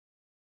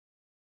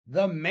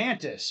the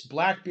Mantis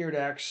Blackbeard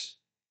X.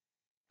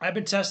 I've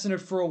been testing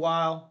it for a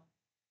while.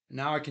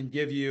 Now I can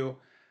give you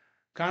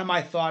kind of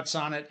my thoughts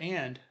on it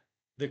and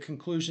the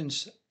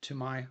conclusions to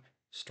my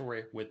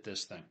story with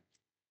this thing.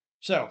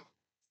 So,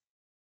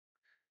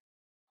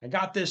 I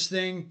got this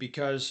thing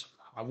because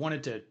I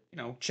wanted to,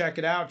 check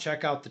it out,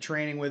 check out the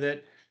training with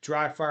it,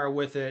 dry fire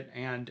with it,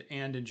 and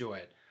enjoy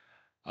it.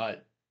 Uh,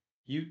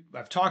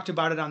 I've talked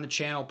about it on the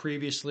channel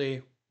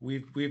previously.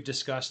 We've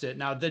discussed it.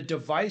 Now the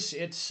device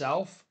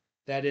itself,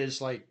 that is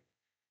like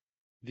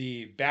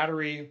the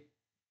battery,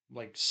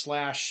 like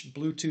slash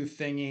Bluetooth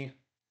thingy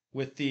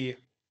with the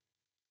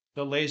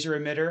laser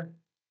emitter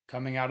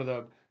coming out of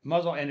the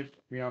muzzle, and it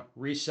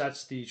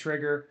resets the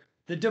trigger.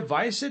 The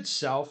device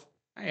itself,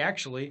 I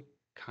actually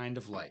kind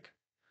of like.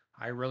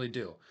 I really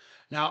do.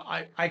 Now,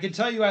 I can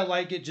tell you I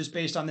like it just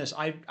based on this.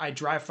 I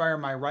dry fire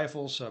my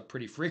rifles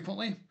pretty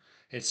frequently.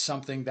 It's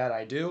something that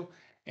I do.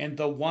 And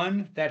the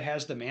one that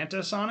has the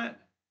Mantis on it,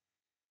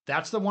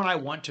 that's the one I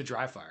want to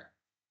dry fire.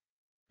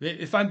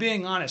 If I'm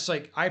being honest,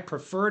 like I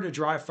prefer to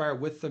dry fire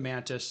with the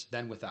Mantis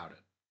than without it.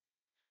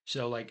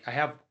 So like I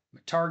have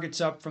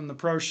targets up from the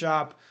pro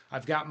shop,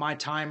 I've got my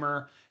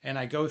timer, and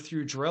I go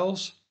through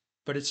drills,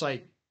 but it's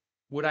like,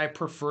 would I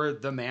prefer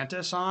the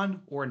Mantis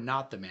on or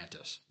not the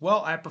Mantis?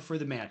 Well, I prefer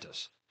the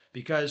Mantis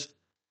because it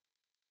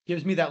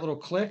gives me that little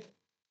click,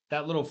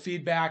 that little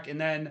feedback,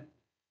 and then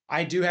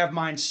I do have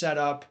mine set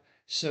up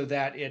so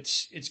that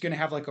it's going to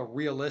have like a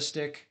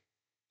realistic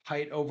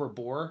height over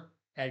bore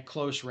at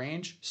close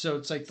range. So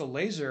it's like the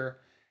laser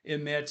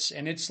emits,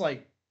 and it's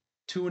like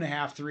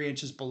 2.5, 3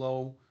 inches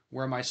below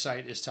where my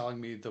sight is telling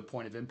me the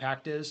point of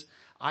impact is.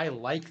 I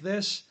like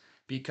this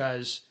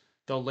because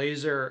the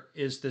laser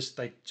is this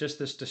like just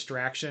this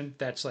distraction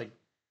that's like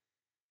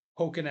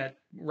poking at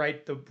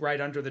right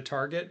under the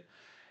target,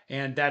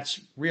 and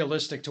that's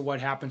realistic to what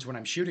happens when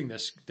I'm shooting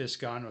this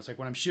gun. It's like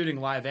when I'm shooting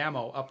live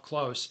ammo up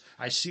close,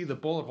 I see the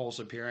bullet holes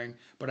appearing,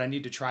 but I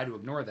need to try to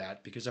ignore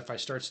that because if I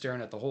start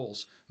staring at the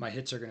holes, my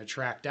hits are going to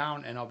track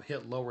down and I'll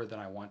hit lower than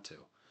I want to.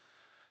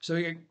 So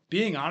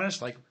being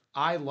honest, like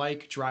I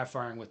like dry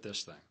firing with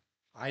this thing.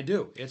 I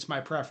do. It's my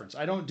preference.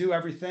 I don't do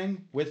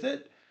everything with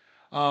it.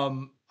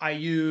 I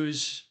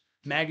use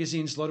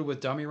magazines loaded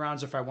with dummy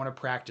rounds if I want to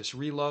practice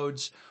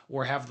reloads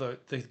or have the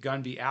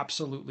gun be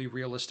absolutely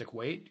realistic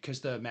weight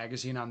because the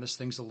magazine on this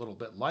thing's a little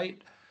bit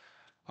light.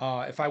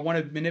 If I want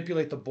to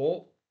manipulate the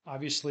bolt,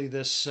 obviously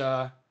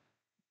the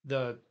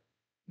the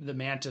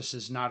Mantis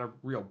is not a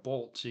real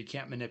bolt, so you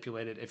can't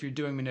manipulate it. If you're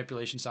doing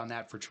manipulations on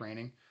that for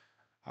training,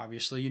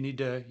 obviously you need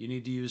to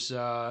use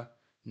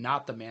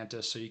not the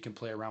Mantis so you can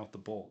play around with the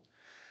bolt.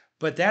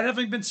 But that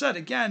having been said,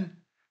 again,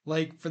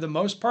 like for the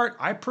most part,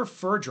 I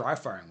prefer dry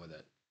firing with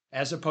it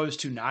as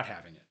opposed to not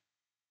having it.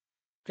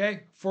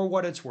 Okay, for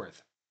what it's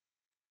worth.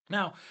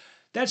 Now,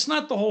 that's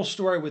not the whole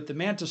story with the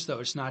Mantis, though.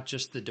 It's not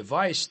just the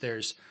device.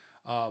 There's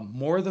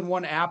more than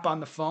one app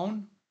on the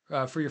phone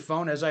for your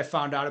phone. As I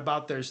found out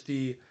about, there's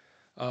the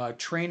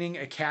Training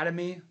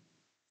Academy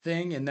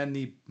thing, and then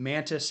the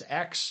Mantis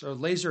X or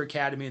Laser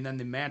Academy, and then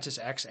the Mantis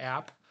X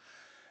app.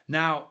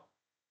 Now,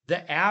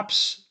 the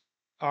apps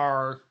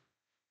are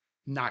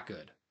not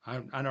good.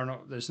 I don't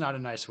know. There's not a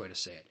nice way to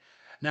say it.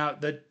 Now,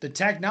 the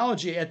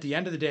technology at the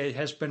end of the day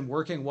has been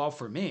working well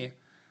for me.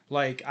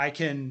 Like I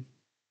can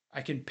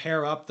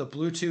pair up the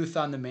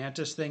Bluetooth on the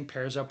Mantis thing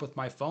pairs up with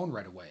my phone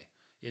right away.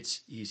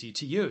 It's easy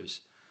to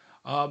use.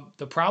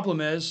 The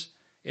problem is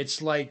it's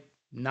like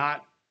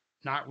not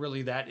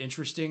really that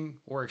interesting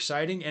or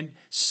exciting, and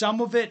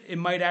some of it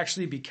might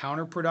actually be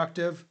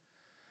counterproductive.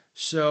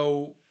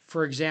 So,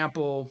 for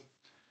example,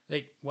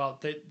 the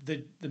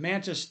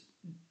Mantis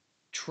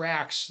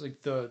tracks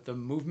like the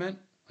movement.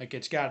 Like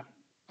it's got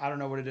I don't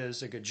know what it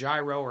is, like a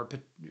gyro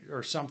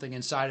or something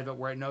inside of it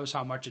where it knows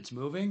how much it's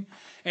moving,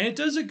 and it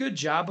does a good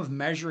job of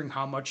measuring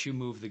how much you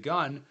move the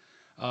gun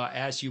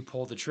as you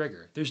pull the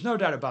trigger. There's no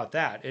doubt about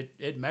that.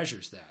 It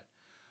measures that,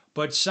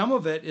 but some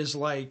of it is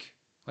like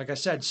I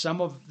said,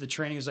 some of the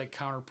training is like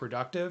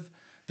counterproductive.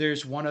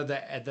 There's one of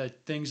the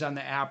things on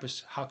the app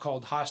is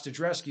called hostage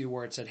rescue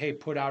where it said, hey,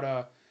 put out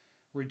a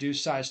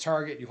reduced size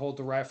target. You hold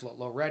the rifle at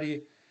low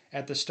ready.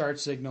 At the start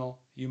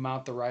signal, you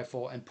mount the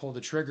rifle and pull the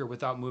trigger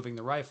without moving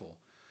the rifle.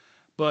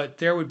 But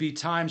there would be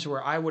times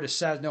where I would have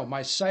said, no,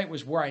 my sight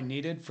was where I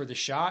needed for the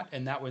shot,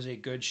 and that was a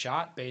good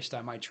shot based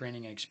on my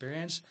training and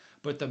experience.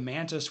 But the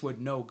Mantis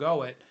would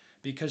no-go it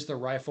because the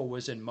rifle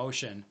was in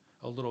motion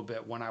a little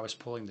bit when I was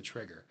pulling the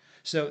trigger.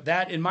 So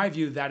that, in my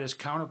view, that is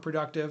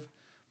counterproductive.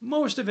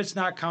 Most of it's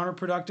not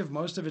counterproductive.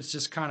 Most of it's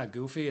just kind of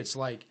goofy. It's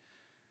like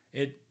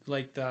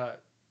the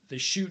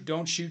shoot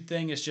don't shoot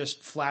thing is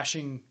just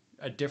flashing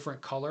a different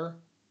color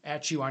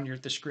at you on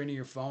the screen of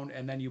your phone,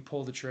 and then you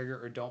pull the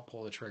trigger or don't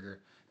pull the trigger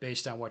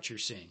based on what you're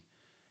seeing.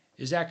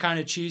 Is that kind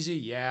of cheesy?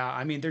 Yeah.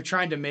 I mean, they're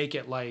trying to make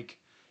it like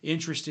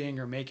interesting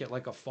or make it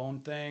like a phone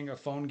thing, a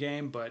phone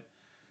game, but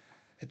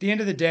at the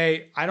end of the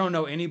day, I don't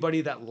know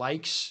anybody that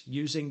likes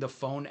using the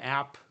phone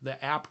app,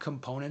 the app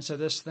components of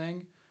this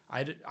thing.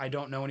 I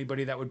don't know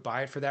anybody that would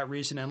buy it for that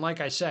reason. And like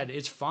I said,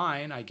 it's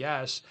fine, I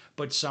guess,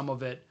 but some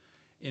of it,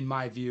 in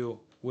my view,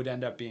 would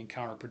end up being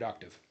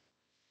counterproductive.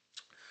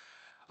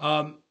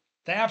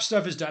 The app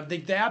stuff is done.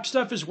 The app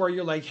stuff is where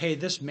you're like, hey,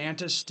 this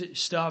Mantis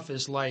stuff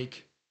is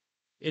like,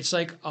 it's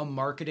like a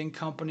marketing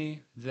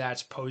company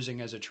that's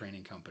posing as a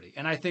training company,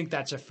 and I think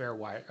that's a fair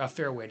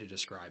way to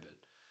describe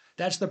it.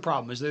 That's the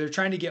problem, is that they're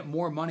trying to get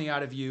more money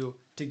out of you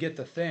to get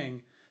the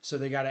thing, so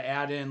they got to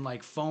add in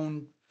like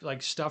phone,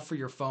 like stuff for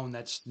your phone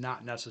that's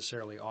not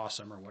necessarily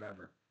awesome or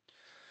whatever.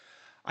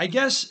 I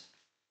guess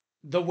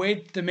the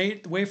way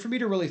for me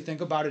to really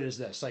think about it is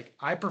this: like,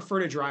 I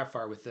prefer to dry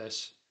fire with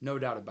this, no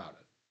doubt about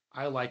it.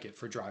 I like it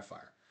for dry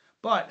fire,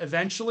 but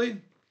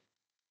eventually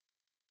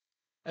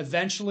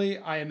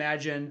I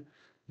imagine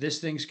this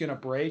thing's going to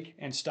break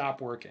and stop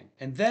working.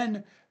 And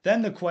then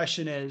the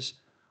question is,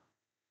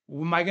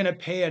 am I going to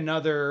pay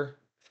another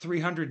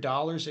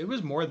 $300? It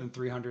was more than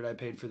 300 I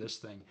paid for this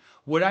thing.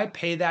 Would I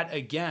pay that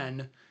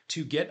again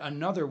to get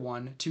another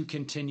one to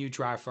continue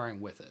dry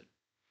firing with it?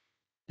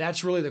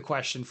 That's really the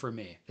question for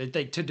me. To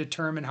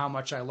determine how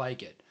much I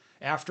like it.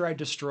 After I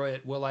destroy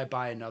it, will I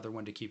buy another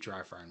one to keep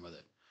dry firing with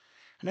it?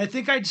 And I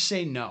think I'd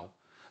say no.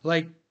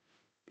 Like,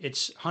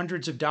 it's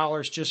hundreds of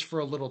dollars just for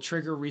a little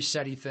trigger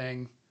resetty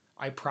thing.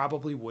 I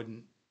probably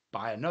wouldn't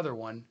buy another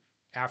one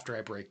after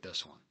I break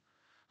this one.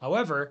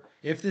 However,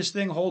 if this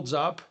thing holds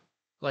up,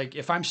 like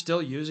if I'm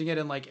still using it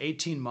in like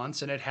 18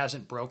 months and it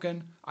hasn't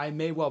broken, I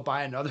may well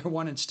buy another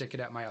one and stick it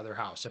at my other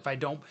house if I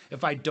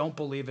don't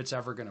believe it's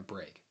ever going to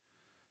break.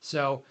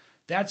 So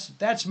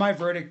that's my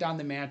verdict on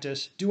the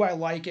Mantis. Do I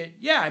like it?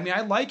 Yeah, I mean,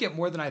 I like it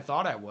more than I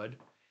thought I would.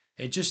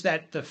 It's just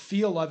that the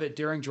feel of it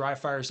during dry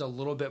fire is a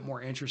little bit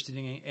more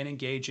interesting and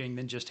engaging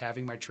than just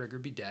having my trigger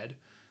be dead.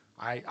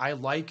 I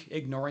like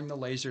ignoring the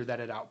laser that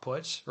it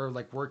outputs, or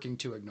like working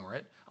to ignore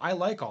it. I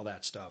like all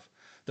that stuff.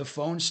 The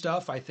phone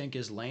stuff I think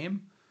is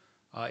lame.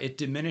 It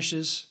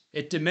diminishes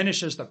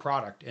the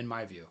product in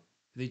my view.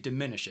 They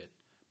diminish it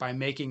by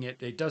making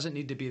it. It doesn't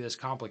need to be this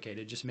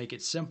complicated. Just make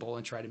it simple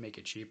and try to make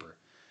it cheaper.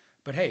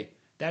 But hey,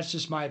 that's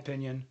just my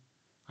opinion.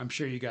 I'm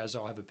sure you guys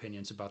all have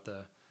opinions about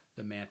the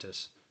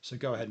Mantis. So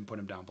go ahead and put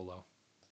them down below.